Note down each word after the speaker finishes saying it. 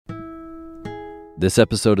This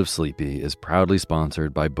episode of Sleepy is proudly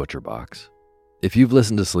sponsored by ButcherBox. If you've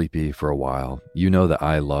listened to Sleepy for a while, you know that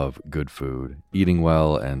I love good food, eating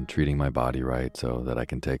well, and treating my body right so that I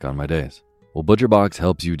can take on my days. Well, ButcherBox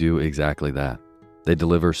helps you do exactly that. They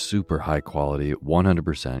deliver super high quality,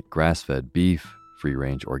 100% grass-fed beef,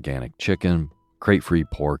 free-range organic chicken, crate-free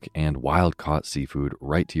pork, and wild-caught seafood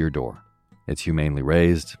right to your door. It's humanely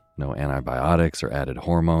raised, no antibiotics or added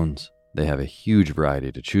hormones. They have a huge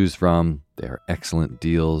variety to choose from. They are excellent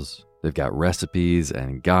deals. They've got recipes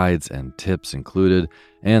and guides and tips included,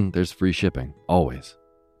 and there's free shipping, always.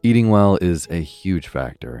 Eating well is a huge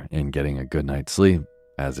factor in getting a good night's sleep,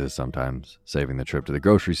 as is sometimes saving the trip to the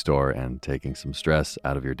grocery store and taking some stress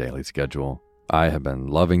out of your daily schedule. I have been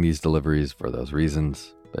loving these deliveries for those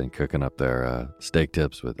reasons. Been cooking up their steak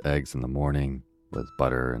tips with eggs in the morning with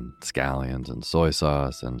butter and scallions and soy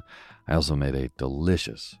sauce, and I also made a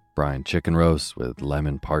delicious brine chicken roast with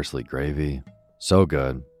lemon parsley gravy. So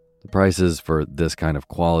good. The prices for this kind of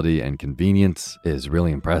quality and convenience is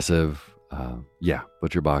really impressive.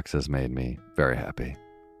 ButcherBox has made me very happy.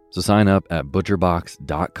 So sign up at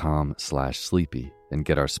butcherbox.com/sleepy and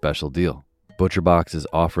get our special deal. ButcherBox is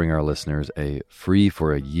offering our listeners a free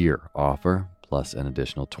for a year offer plus an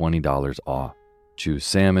additional $20 off. Choose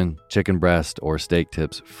salmon, chicken breast, or steak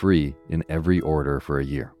tips free in every order for a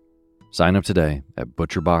year. Sign up today at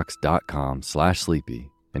butcherbox.com/sleepy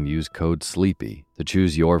and use code SLEEPY to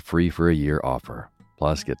choose your free for a year offer.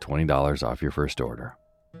 Plus, get $20 off your first order.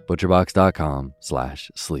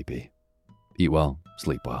 butcherbox.com/sleepy. Eat well,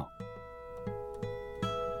 sleep well.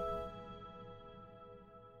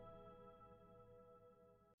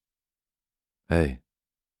 Hey,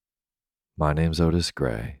 my name's Otis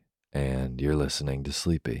Gray, and you're listening to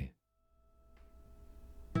Sleepy.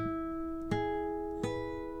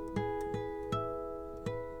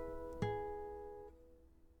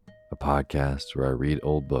 A podcast where I read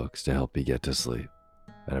old books to help you get to sleep,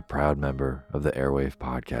 and a proud member of the Airwave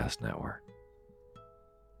Podcast Network.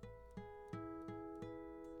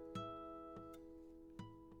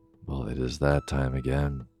 Well, it is that time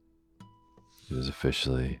again. It is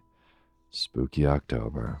officially spooky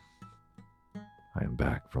October. I am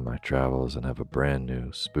back from my travels and have a brand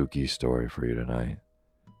new spooky story for you tonight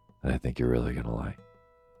that I think you're really going to like.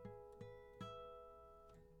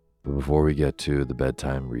 But before we get to the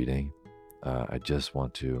bedtime reading, I just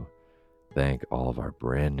want to thank all of our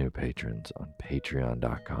brand new patrons on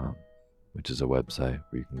patreon.com, which is a website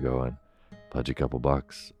where you can go and pledge a couple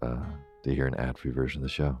bucks to hear an ad-free version of the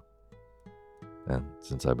show. And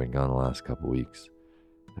since I've been gone the last couple weeks,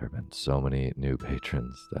 there have been so many new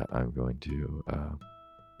patrons that I'm going to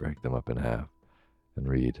break them up in half and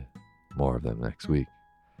read more of them next week.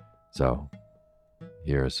 So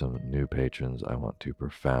here are some new patrons I want to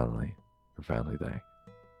profoundly thank.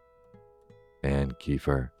 Ann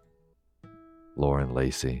Kiefer, Lauren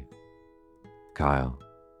Lacey, Kyle,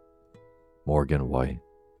 Morgan White,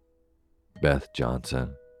 Beth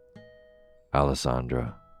Johnson,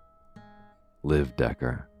 Alessandra, Liv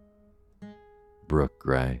Decker, Brooke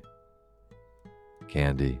Gray,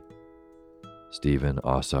 Candy, Stephen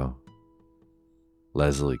Osso,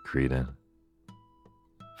 Leslie Creedon,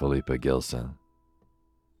 Philippa Gilson,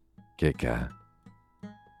 Kit Kat,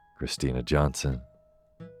 Christina Johnson,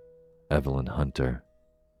 Evelyn Hunter,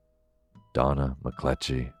 Donna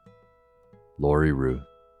McCletchy, Lori Ruth,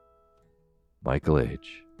 Michael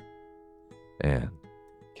H., and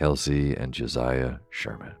Kelsey and Josiah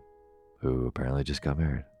Sherman, who apparently just got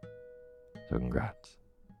married. So congrats.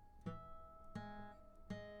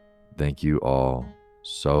 Thank you all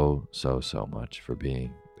so much for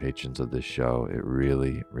being patrons of this show. It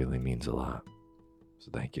really means a lot.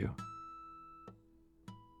 So thank you.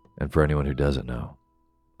 And for anyone who doesn't know,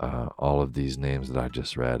 all of these names that I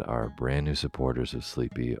just read are brand new supporters of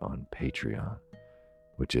Sleepy on Patreon,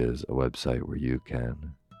 which is a website where you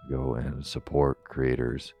can go and support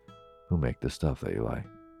creators who make the stuff that you like.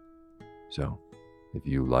 So if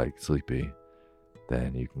you like Sleepy,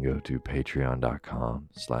 then you can go to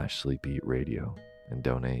patreon.com/sleepyradio and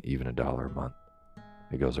donate even $1 a month.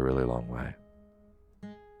 It goes a really long way.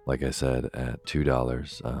 Like I said, at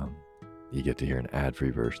 $2, you get to hear an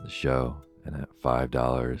ad-free version of the show, and at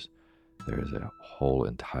 $5, there is a whole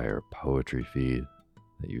entire poetry feed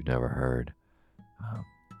that you've never heard.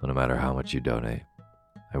 But no matter how much you donate,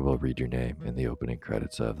 I will read your name in the opening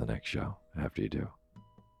credits of the next show after you do.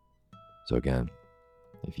 So again,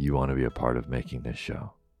 if you want to be a part of making this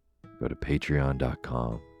show, go to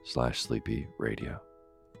patreon.com/sleepyradio.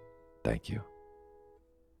 Thank you.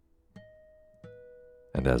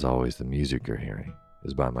 And as always, the music you're hearing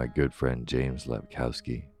is by my good friend James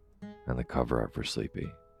Lepkowski, and the cover art for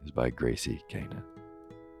Sleepy is by Gracie Kanan.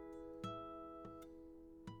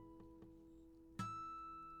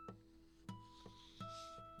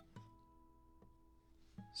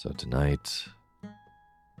 So tonight,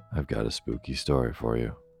 I've got a spooky story for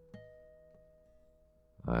you.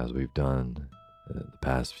 As we've done the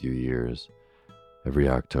past few years, every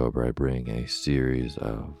October I bring a series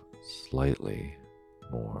of slightly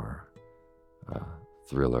more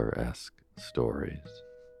thriller-esque stories.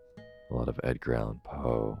 A lot of Edgar Allan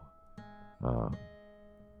Poe.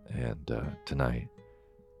 And tonight,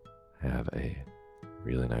 I have a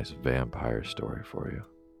really nice vampire story for you.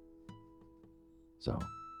 So,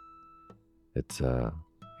 it's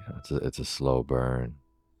it's a slow burn,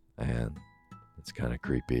 and it's kind of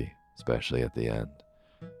creepy, especially at the end.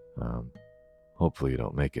 Hopefully you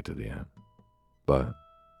don't make it to the end. But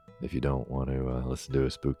if you don't want to listen to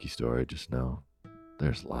a spooky story, just know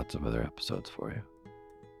there's lots of other episodes for you.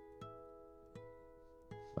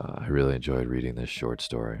 I really enjoyed reading this short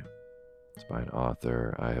story. It's by an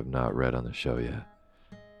author I have not read on the show yet,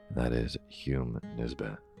 and that is Hume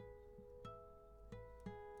Nisbet.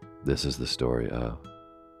 This is the story of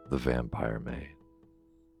The Vampire Maid,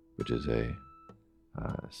 which is a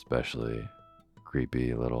especially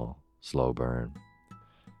creepy little slow burn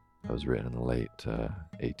that was written in the late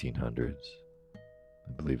 1800s.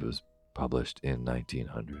 I believe it was published in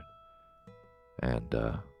 1900. And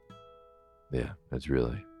yeah, it's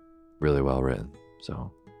really, really well written.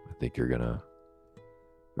 So I think you're gonna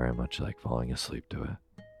very much like falling asleep to it.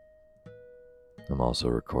 I'm also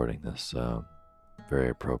recording this very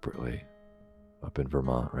appropriately up in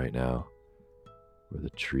Vermont right now, where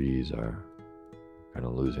the trees are kind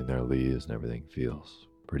of losing their leaves and everything feels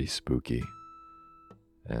pretty spooky.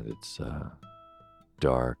 And it's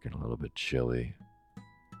dark and a little bit chilly.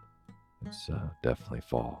 It's definitely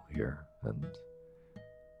fall here, and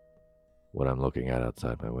what I'm looking at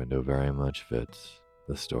outside my window very much fits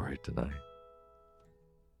the story tonight.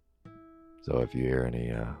 So if you hear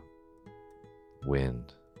any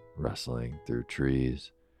wind rustling through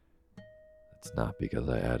trees, it's not because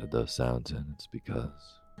I added those sounds in, it's because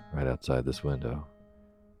right outside this window,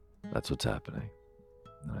 that's what's happening.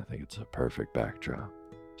 And I think it's a perfect backdrop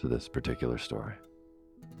to this particular story.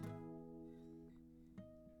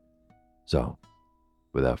 So,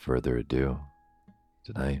 without further ado,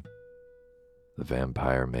 tonight, The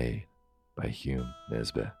Vampire Maid by Hume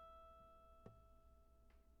Nisbet.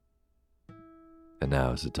 And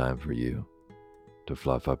now is the time for you to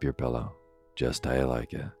fluff up your pillow just how you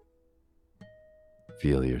like it.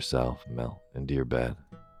 Feel yourself melt into your bed.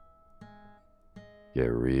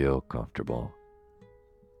 Get real comfortable.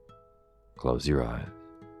 Close your eyes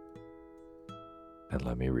and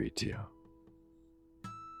let me read to you.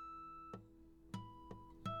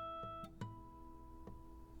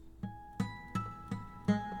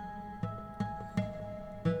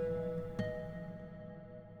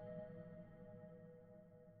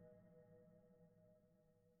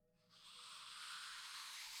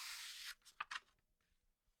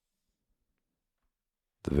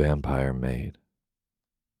 The Vampire Maid.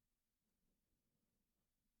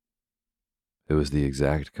 It was the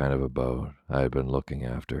exact kind of abode I had been looking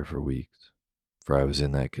after for weeks, for I was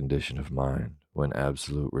in that condition of mind when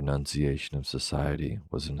absolute renunciation of society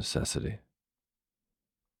was a necessity.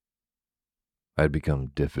 I had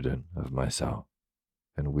become diffident of myself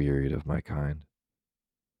and wearied of my kind.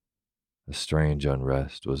 A strange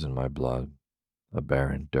unrest was in my blood, a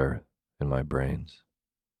barren dearth in my brains.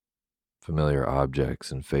 Familiar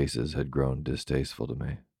objects and faces had grown distasteful to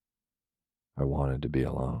me. I wanted to be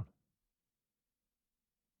alone.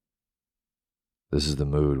 This is the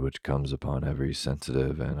mood which comes upon every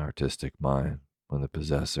sensitive and artistic mind when the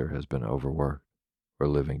possessor has been overworked or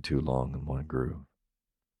living too long in one groove.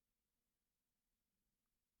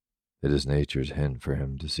 It is nature's hint for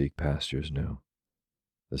him to seek pastures new,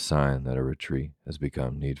 the sign that a retreat has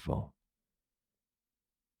become needful.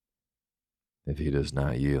 If he does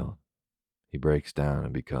not yield, he breaks down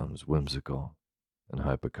and becomes whimsical and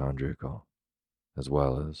hypochondriacal, as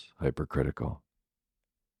well as hypercritical.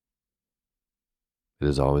 It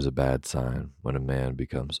is always a bad sign when a man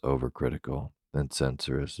becomes overcritical and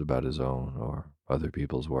censorious about his own or other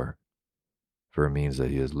people's work, for it means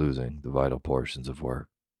that he is losing the vital portions of work,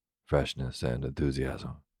 freshness, and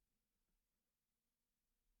enthusiasm.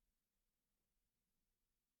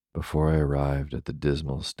 Before I arrived at the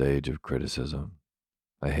dismal stage of criticism,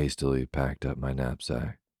 I hastily packed up my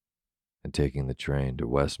knapsack, and taking the train to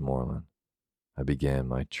Westmoreland, I began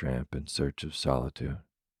my tramp in search of solitude,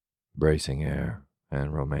 bracing air,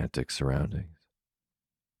 and romantic surroundings.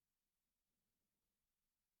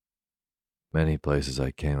 Many places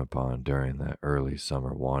I came upon during that early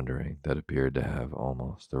summer wandering that appeared to have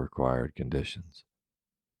almost the required conditions,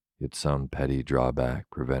 yet some petty drawback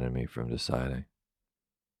prevented me from deciding.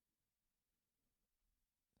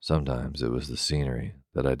 Sometimes it was the scenery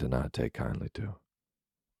that I did not take kindly to.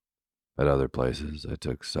 At other places, I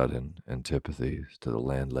took sudden antipathies to the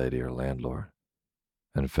landlady or landlord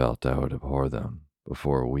and felt I would abhor them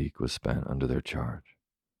before a week was spent under their charge.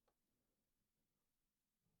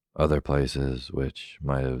 Other places which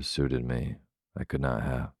might have suited me, I could not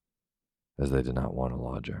have, as they did not want a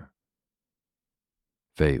lodger.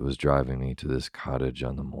 Fate was driving me to this cottage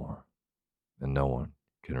on the moor, and no one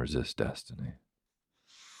can resist destiny.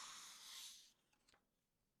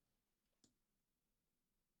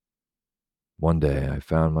 One day I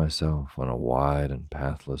found myself on a wide and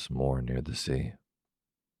pathless moor near the sea.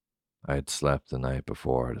 I had slept the night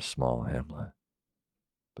before at a small hamlet,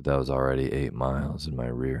 but that was already 8 miles in my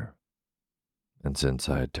rear, and since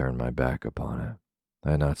I had turned my back upon it,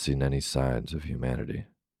 I had not seen any signs of humanity.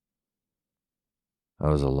 I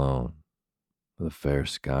was alone, with a fair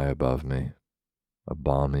sky above me, a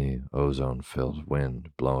balmy, ozone-filled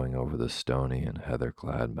wind blowing over the stony and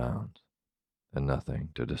heather-clad mounds, and nothing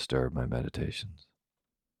to disturb my meditations.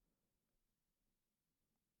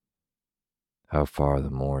 How far the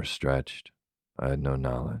moor stretched, I had no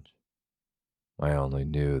knowledge. I only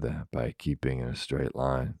knew that by keeping in a straight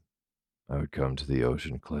line, I would come to the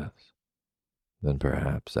ocean cliffs, then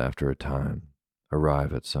perhaps, after a time,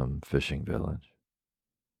 arrive at some fishing village.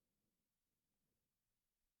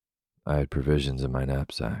 I had provisions in my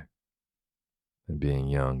knapsack, and being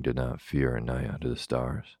young did not fear a night under the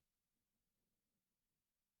stars.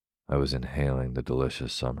 I was inhaling the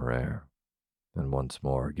delicious summer air, and once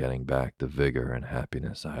more getting back the vigor and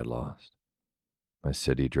happiness I had lost. My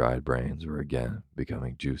city-dried brains were again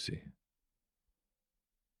becoming juicy.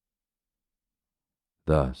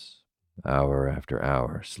 Thus, hour after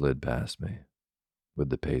hour slid past me, with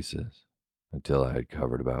the paces, until I had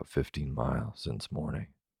covered about 15 miles since morning,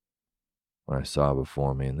 when I saw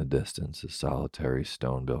before me in the distance a solitary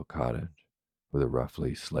stone-built cottage with a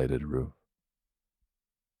roughly slated roof.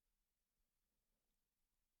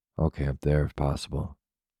 "I'll camp there if possible,"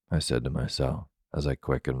 I said to myself as I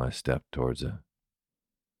quickened my step towards it.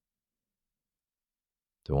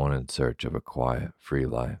 To one in search of a quiet, free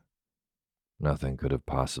life, nothing could have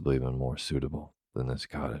possibly been more suitable than this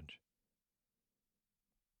cottage.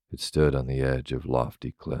 It stood on the edge of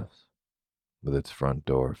lofty cliffs, with its front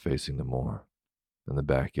door facing the moor and the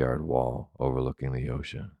backyard wall overlooking the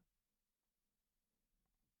ocean.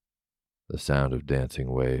 The sound of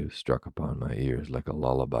dancing waves struck upon my ears like a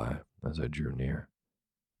lullaby as I drew near.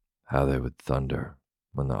 How they would thunder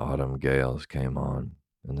when the autumn gales came on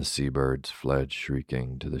and the seabirds fled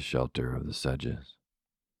shrieking to the shelter of the sedges.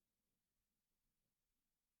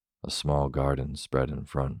 A small garden spread in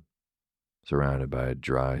front, surrounded by a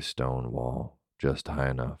dry stone wall just high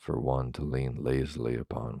enough for one to lean lazily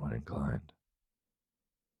upon when inclined.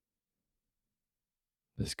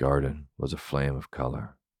 This garden was a flame of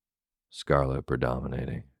color, scarlet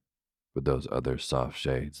predominating, with those other soft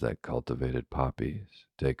shades that cultivated poppies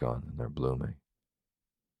take on in their blooming.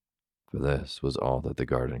 For this was all that the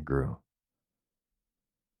garden grew.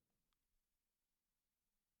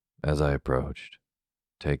 As I approached,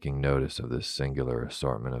 taking notice of this singular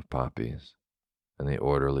assortment of poppies and the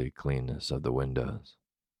orderly cleanness of the windows,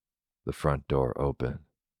 the front door opened,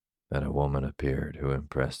 and a woman appeared who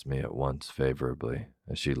impressed me at once favorably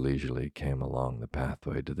as she leisurely came along the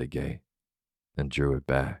pathway to the gate and drew it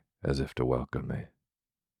back as if to welcome me.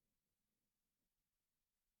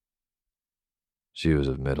 She was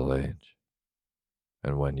of middle age,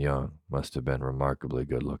 and when young must have been remarkably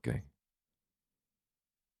good-looking.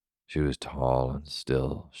 She was tall and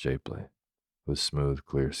still shapely, with smooth,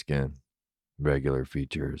 clear skin, regular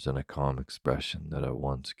features, and a calm expression that at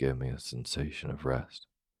once gave me a sensation of rest.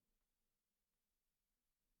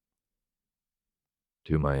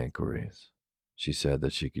 To my inquiries, she said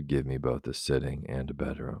that she could give me both a sitting and a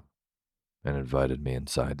bedroom, and invited me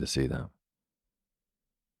inside to see them.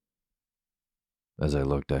 As I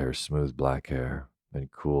looked at her smooth black hair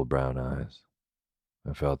and cool brown eyes,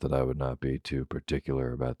 I felt that I would not be too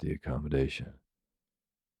particular about the accommodation.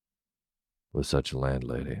 With such a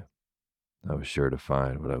landlady, I was sure to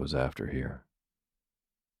find what I was after here.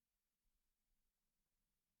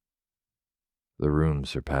 The room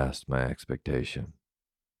surpassed my expectation.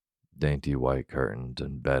 Dainty white curtains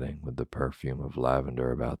and bedding with the perfume of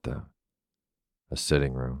lavender about them. A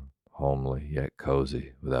sitting room, homely yet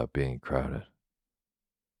cozy without being crowded.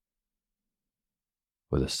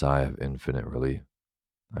 With a sigh of infinite relief,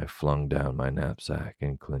 I flung down my knapsack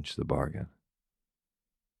and clinched the bargain.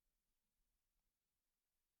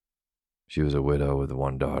 She was a widow with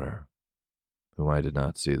one daughter, whom I did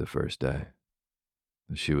not see the first day,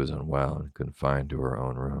 as she was unwell and confined to her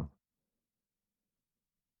own room.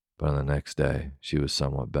 But on the next day, she was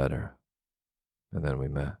somewhat better, and then we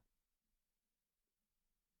met.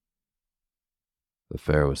 The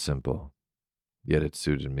fare was simple, yet it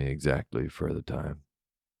suited me exactly for the time.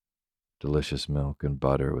 Delicious milk and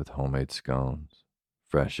butter with homemade scones,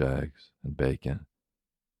 fresh eggs, and bacon.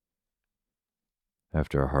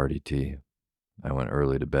 After a hearty tea, I went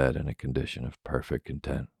early to bed in a condition of perfect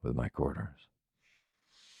content with my quarters.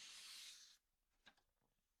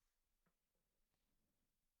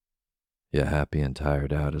 Yet happy and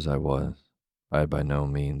tired out as I was, I had by no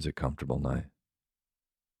means a comfortable night.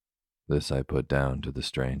 This I put down to the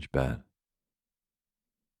strange bed.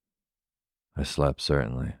 I slept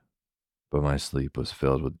certainly, but my sleep was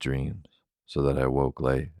filled with dreams, so that I woke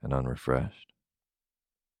late and unrefreshed.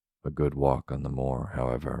 A good walk on the moor,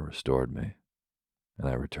 however, restored me, and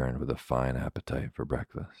I returned with a fine appetite for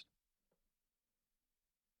breakfast.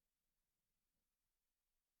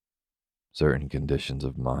 Certain conditions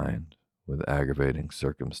of mind with aggravating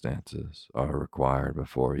circumstances are required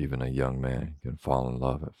before even a young man can fall in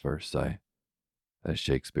love at first sight, as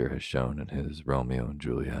Shakespeare has shown in his Romeo and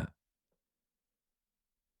Juliet.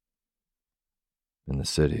 In the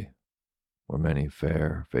city, where many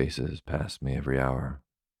fair faces passed me every hour,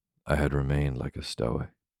 I had remained like a stoic.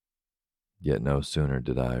 Yet no sooner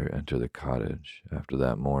did I enter the cottage after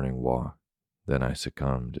that morning walk than I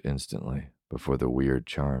succumbed instantly before the weird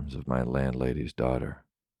charms of my landlady's daughter,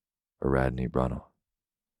 Ariadne Brunel.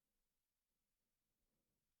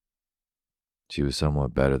 She was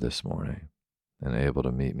somewhat better this morning and able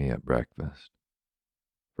to meet me at breakfast,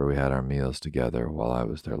 for we had our meals together while I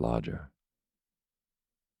was their lodger.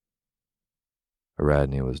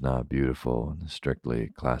 Ariadne was not beautiful in the strictly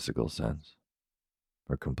classical sense,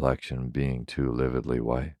 her complexion being too lividly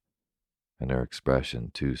white, and her expression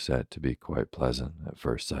too set to be quite pleasant at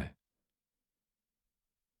first sight.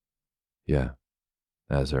 Yet,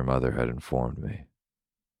 as her mother had informed me,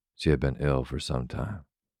 she had been ill for some time,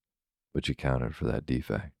 which accounted for that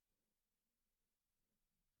defect.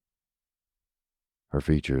 Her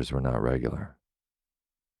features were not regular.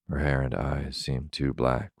 Her hair and eyes seemed too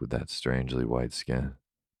black with that strangely white skin,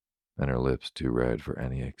 and her lips too red for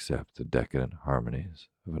any except the decadent harmonies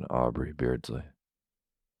of an Aubrey Beardsley.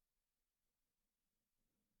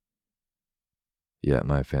 Yet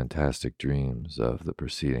my fantastic dreams of the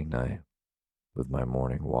preceding night, with my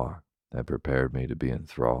morning walk, had prepared me to be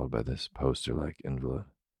enthralled by this poster-like invalid.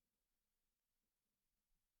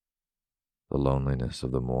 The loneliness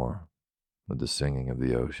of the moor, with the singing of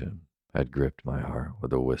the ocean, had gripped my heart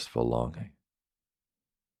with a wistful longing.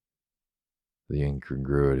 The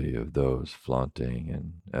incongruity of those flaunting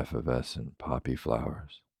and effervescent poppy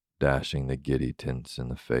flowers, dashing the giddy tints in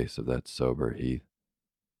the face of that sober heath,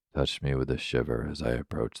 touched me with a shiver as I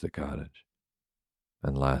approached the cottage.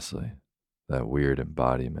 And lastly, that weird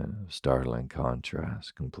embodiment of startling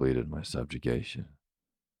contrast completed my subjugation.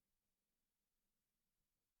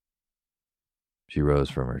 She rose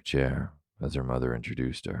from her chair as her mother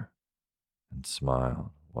introduced her, and smiled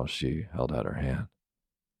while she held out her hand.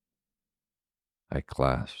 I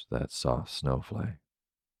clasped that soft snowflake,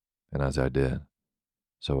 and as I did,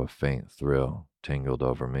 so a faint thrill tingled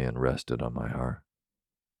over me and rested on my heart,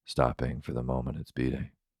 stopping for the moment its beating.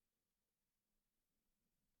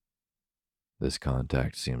 This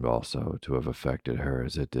contact seemed also to have affected her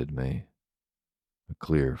as it did me. A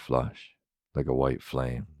clear flush, like a white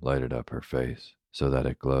flame, lighted up her face, so that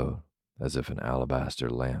it glowed as if an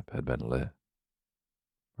alabaster lamp had been lit.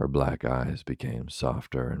 Her black eyes became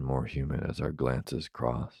softer and more humid as our glances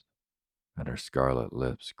crossed, and her scarlet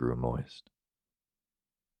lips grew moist.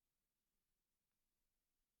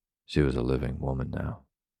 She was a living woman now,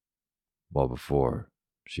 while before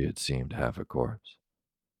she had seemed half a corpse.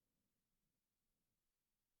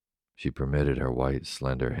 She permitted her white,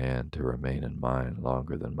 slender hand to remain in mine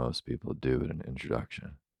longer than most people do at an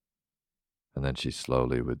introduction, and then she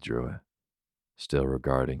slowly withdrew it, still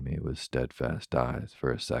regarding me with steadfast eyes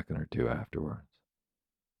for a second or two afterwards.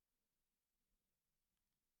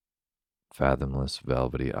 Fathomless,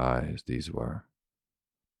 velvety eyes these were,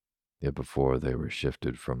 yet before they were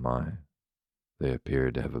shifted from mine, they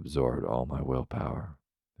appeared to have absorbed all my willpower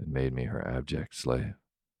and made me her abject slave.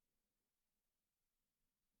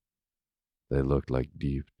 They looked like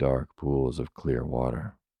deep, dark pools of clear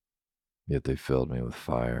water, yet they filled me with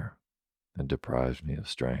fire and deprived me of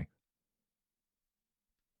strength.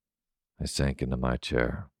 I sank into my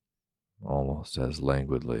chair, almost as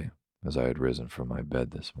languidly as I had risen from my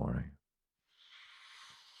bed this morning.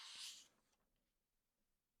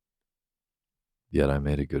 Yet I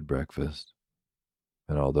made a good breakfast,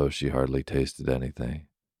 and although she hardly tasted anything,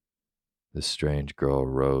 This strange girl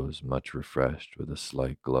rose much refreshed with a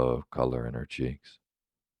slight glow of color in her cheeks,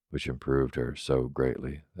 which improved her so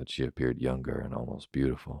greatly that she appeared younger and almost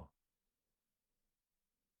beautiful.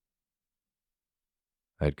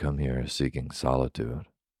 I had come here seeking solitude,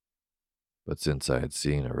 but since I had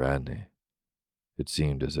seen Aradne, it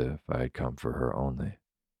seemed as if I had come for her only.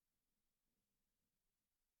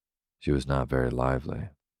 She was not very lively.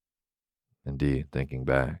 Indeed, thinking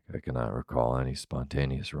back, I cannot recall any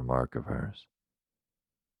spontaneous remark of hers.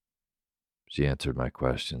 She answered my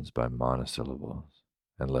questions by monosyllables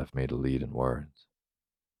and left me to lead in words.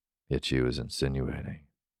 Yet she was insinuating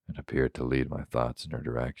and appeared to lead my thoughts in her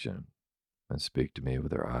direction and speak to me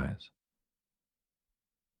with her eyes.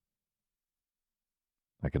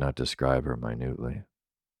 I cannot describe her minutely.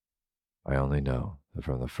 I only know that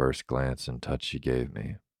from the first glance and touch she gave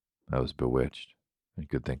me, I was bewitched and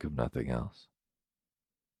could think of nothing else.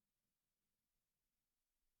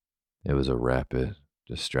 It was a rapid,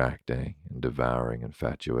 distracting, and devouring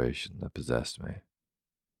infatuation that possessed me.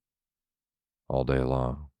 All day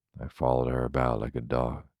long, I followed her about like a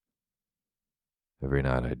dog. Every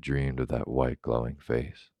night I dreamed of that white glowing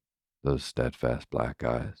face, those steadfast black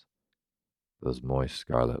eyes, those moist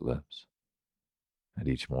scarlet lips, and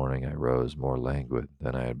each morning I rose more languid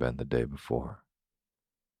than I had been the day before.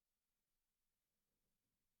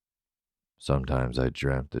 Sometimes I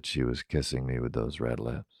dreamt that she was kissing me with those red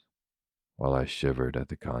lips, while I shivered at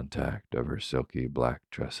the contact of her silky black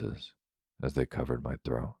tresses as they covered my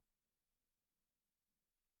throat.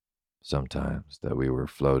 Sometimes that we were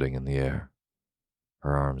floating in the air,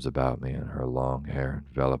 her arms about me and her long hair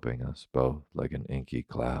enveloping us both like an inky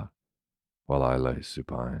cloud, while I lay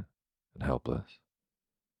supine and helpless.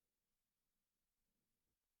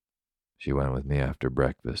 She went with me after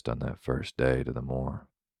breakfast on that first day to the moor,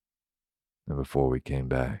 and before we came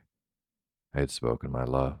back, I had spoken my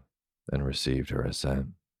love and received her assent.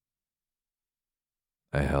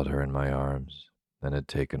 I held her in my arms and had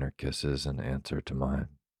taken her kisses in answer to mine,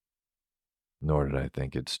 nor did I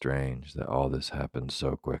think it strange that all this happened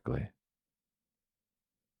so quickly.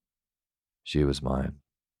 She was mine,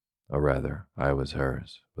 or rather, I was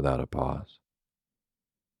hers, without a pause.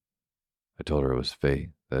 I told her it was fate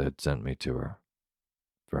that had sent me to her,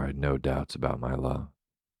 for I had no doubts about my love,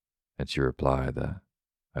 and she replied that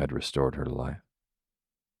I had restored her to life.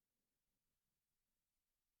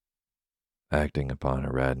 Acting upon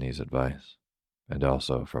Aradne's advice, and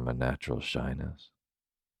also from a natural shyness,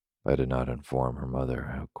 I did not inform her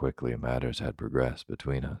mother how quickly matters had progressed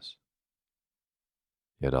between us.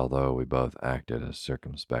 Yet although we both acted as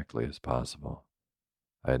circumspectly as possible,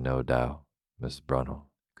 I had no doubt Miss Brunel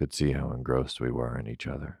could see how engrossed we were in each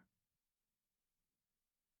other.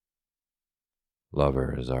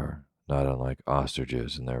 Lovers are not unlike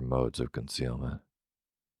ostriches in their modes of concealment.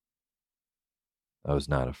 I was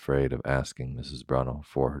not afraid of asking Mrs. Brunel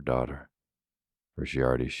for her daughter, for she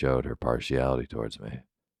already showed her partiality towards me,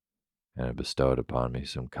 and had bestowed upon me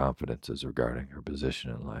some confidences regarding her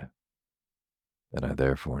position in life, and I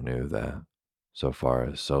therefore knew that, so far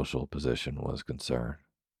as social position was concerned,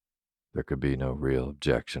 there could be no real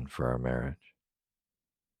objection for our marriage.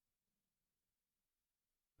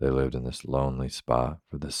 They lived in this lonely spot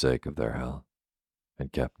for the sake of their health,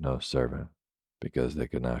 and kept no servant, because they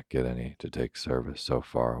could not get any to take service so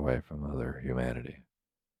far away from other humanity.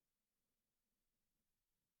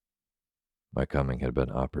 My coming had been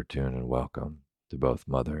opportune and welcome to both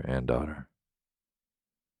mother and daughter.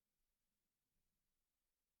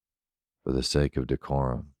 For the sake of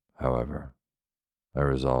decorum, however, I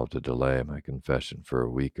resolved to delay my confession for a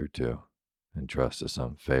week or two and trust to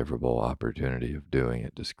some favorable opportunity of doing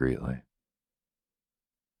it discreetly.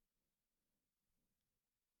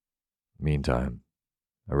 Meantime,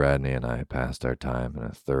 Aradne and I passed our time in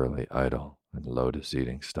a thoroughly idle and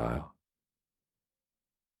lotus-eating style.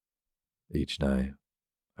 Each night,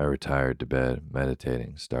 I retired to bed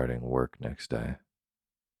meditating starting work next day.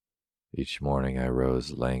 Each morning I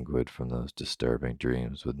rose languid from those disturbing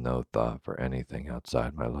dreams with no thought for anything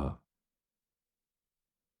outside my love.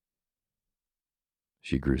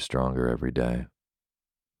 She grew stronger every day,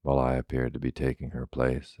 while I appeared to be taking her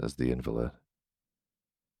place as the invalid.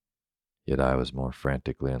 Yet I was more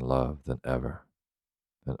frantically in love than ever,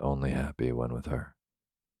 and only happy when with her.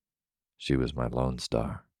 She was my lone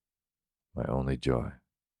star, my only joy,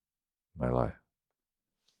 my life.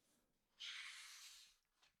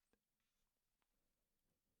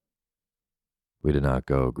 We did not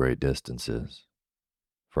go great distances,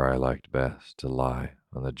 for I liked best to lie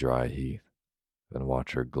on the dry heath and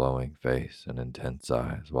watch her glowing face and intense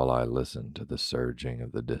eyes while I listened to the surging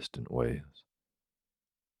of the distant waves.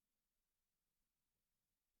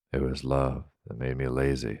 It was love that made me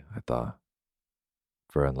lazy, I thought,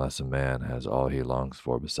 for unless a man has all he longs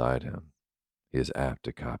for beside him, he is apt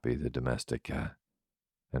to copy the domestic cat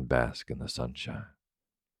and bask in the sunshine.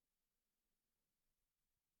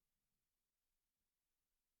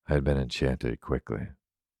 I had been enchanted quickly.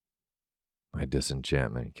 My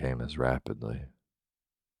disenchantment came as rapidly,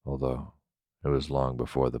 although it was long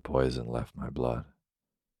before the poison left my blood.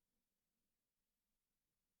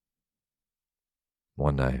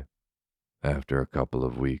 One night, after a couple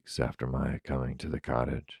of weeks after my coming to the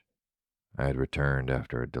cottage, I had returned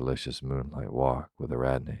after a delicious moonlight walk with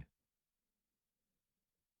Aradne.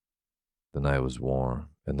 The night was warm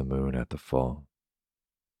and the moon at the full.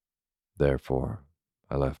 Therefore,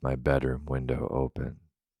 I left my bedroom window open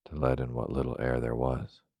to let in what little air there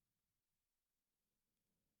was.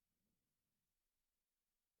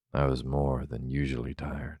 I was more than usually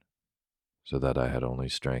tired, so that I had only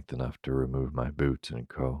strength enough to remove my boots and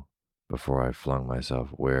coat before I flung myself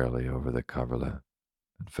wearily over the coverlet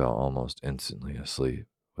and fell almost instantly asleep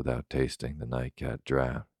without tasting the nightcap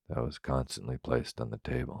draught that was constantly placed on the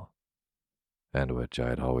table, and which I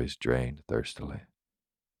had always drained thirstily.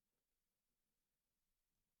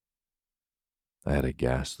 I had a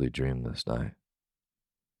ghastly dream this night.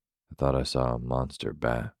 I thought I saw a monster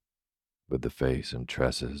bat, with the face and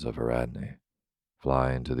tresses of Aradne,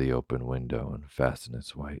 fly into the open window and fasten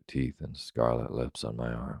its white teeth and scarlet lips on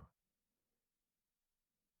my arm.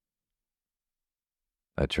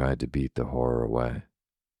 I tried to beat the horror away,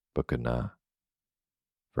 but could not,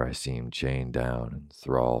 for I seemed chained down and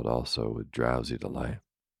thralled also with drowsy delight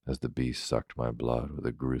as the beast sucked my blood with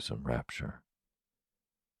a gruesome rapture.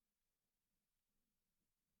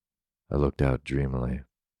 I looked out dreamily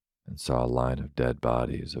and saw a line of dead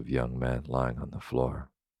bodies of young men lying on the floor,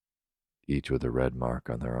 each with a red mark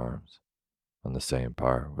on their arms, on the same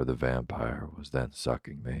part where the vampire was then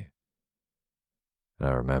sucking me. And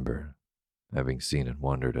I remembered having seen and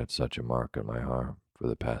wondered at such a mark on my arm for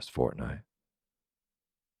the past fortnight.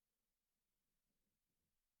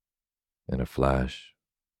 In a flash,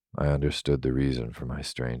 I understood the reason for my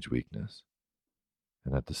strange weakness,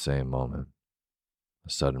 and at the same moment, a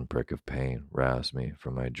sudden prick of pain roused me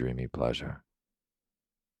from my dreamy pleasure.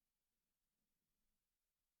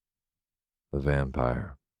 The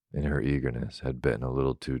vampire, in her eagerness, had bitten a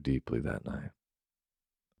little too deeply that night,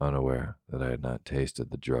 unaware that I had not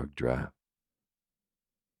tasted the drug draught.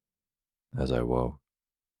 As I woke,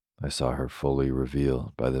 I saw her fully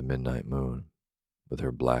revealed by the midnight moon, with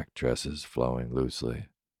her black tresses flowing loosely,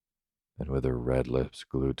 and with her red lips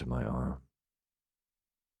glued to my arm.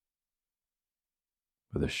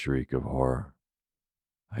 With a shriek of horror,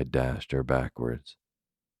 I dashed her backwards,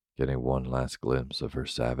 getting one last glimpse of her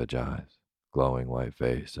savage eyes, glowing white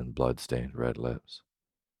face, and blood-stained red lips.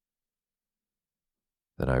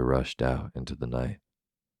 Then I rushed out into the night,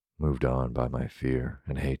 moved on by my fear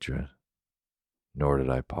and hatred, nor did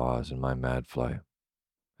I pause in my mad flight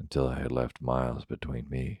until I had left miles between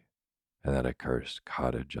me and that accursed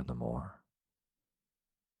cottage on the moor.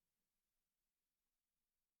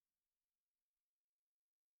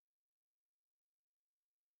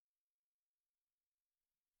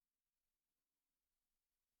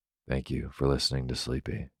 Thank you for listening to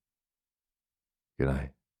Sleepy. Good night.